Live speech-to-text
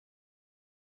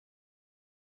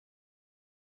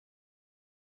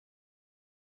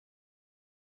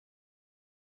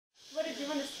What did you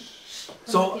want to say?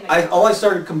 So all I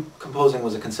started composing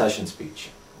was a concession speech.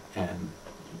 And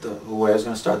the way I was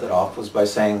going to start that off was by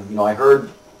saying, you know, I heard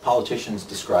politicians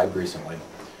described recently,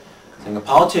 saying a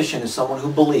politician is someone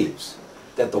who believes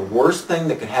that the worst thing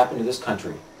that could happen to this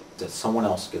country is that someone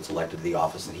else gets elected to the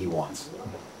office that he wants.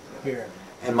 Here.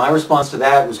 And my response to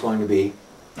that was going to be,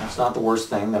 that's not the worst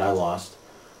thing that I lost.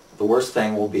 The worst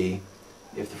thing will be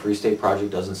if the Free State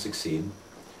Project doesn't succeed,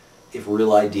 if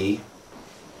Real ID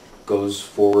goes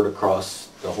forward across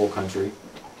the whole country,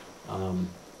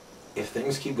 if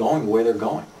things keep going the way they're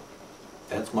going.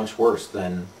 That's much worse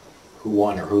than who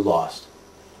won or who lost.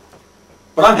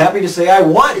 But I'm happy to say I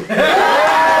won!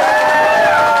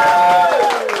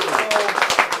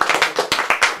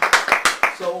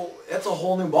 So that's a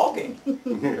whole new ballgame.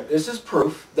 This is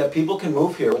proof that people can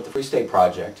move here with the Free State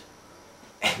Project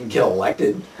and get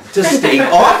elected to state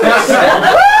office.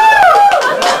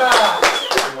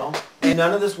 You know? And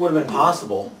none of this would have been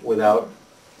possible without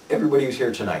everybody who's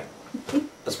here tonight.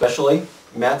 Especially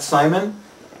Matt Simon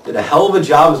did a hell of a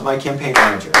job as my campaign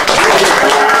manager.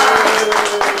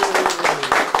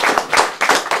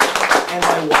 And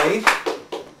my wife,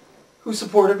 who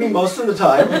supported me most of the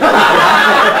time,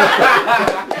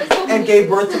 and gave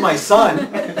birth to my son,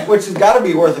 which has got to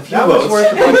be worth a few votes.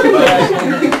 Worth a bunch of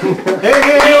votes. Hey!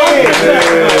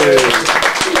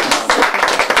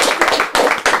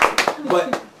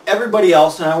 But everybody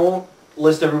else, and I won't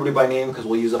list everybody by name because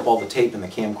we'll use up all the tape in the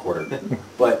camcorder.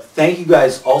 But thank you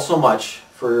guys all so much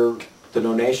for the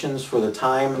donations, for the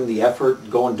time, the effort,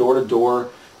 going door to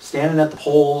door, standing at the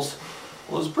polls.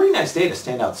 Well, it was a pretty nice day to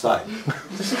stand outside.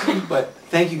 But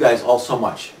thank you guys all so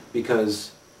much,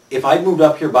 because if I'd moved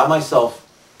up here by myself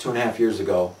 2.5 years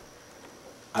ago,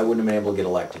 I wouldn't have been able to get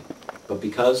elected. But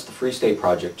because the Free State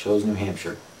Project chose New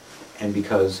Hampshire, and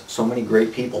because so many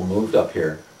great people moved up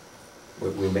here,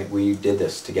 we did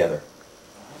this together.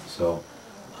 So,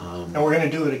 and we're going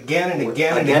to do it again and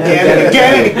again and again and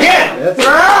again and again! That's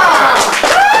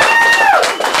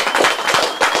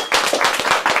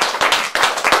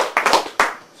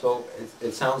So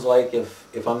it sounds like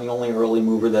if I'm the only early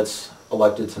mover that's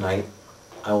elected tonight,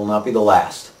 I will not be the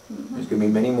last. There's going to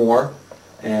be many more.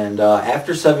 And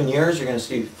after 7 years, you're going to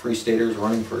see Free Staters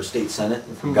running for state senate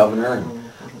and for governor.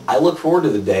 And I look forward to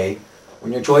the day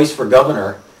when your choice for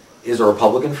governor is a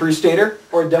Republican Free Stater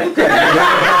or a Democrat.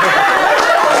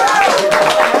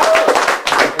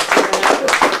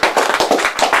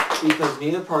 Because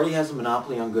neither party has a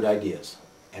monopoly on good ideas.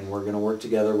 And we're going to work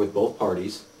together with both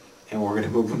parties, and we're going to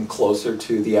move them closer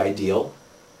to the ideal,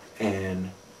 and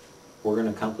we're going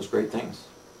to accomplish great things.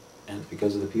 And it's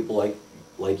because of the people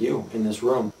like you in this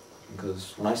room.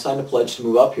 Because when I signed a pledge to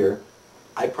move up here,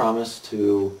 I promised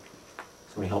to,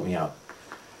 somebody help me out,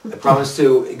 I promised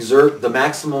to exert the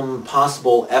maximum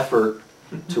possible effort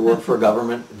to work for a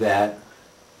government that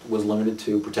was limited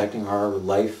to protecting our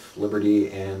life,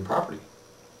 liberty, and property.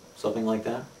 Something like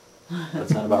that? That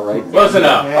sound about right? Close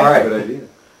enough. All right. Good idea.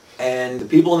 And the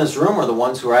people in this room are the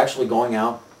ones who are actually going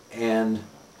out and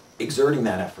exerting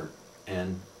that effort.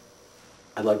 And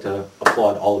I'd like to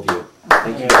applaud all of you.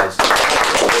 Thank you guys.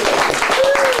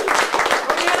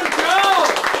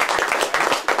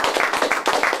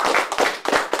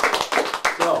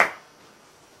 So,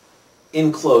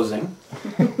 in closing,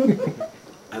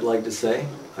 I'd like to say,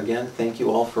 again, thank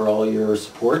you all for all your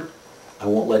support. I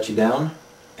won't let you down.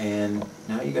 And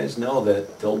now you guys know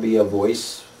that there'll be a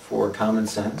voice for common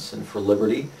sense and for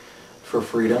liberty, for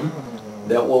freedom,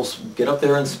 that will get up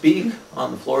there and speak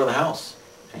on the floor of the House.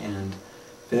 And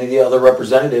if any of the other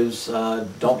representatives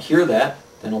don't hear that,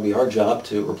 then it'll be our job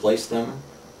to replace them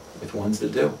with ones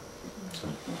that do. So,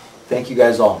 thank you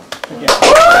guys all. Yeah.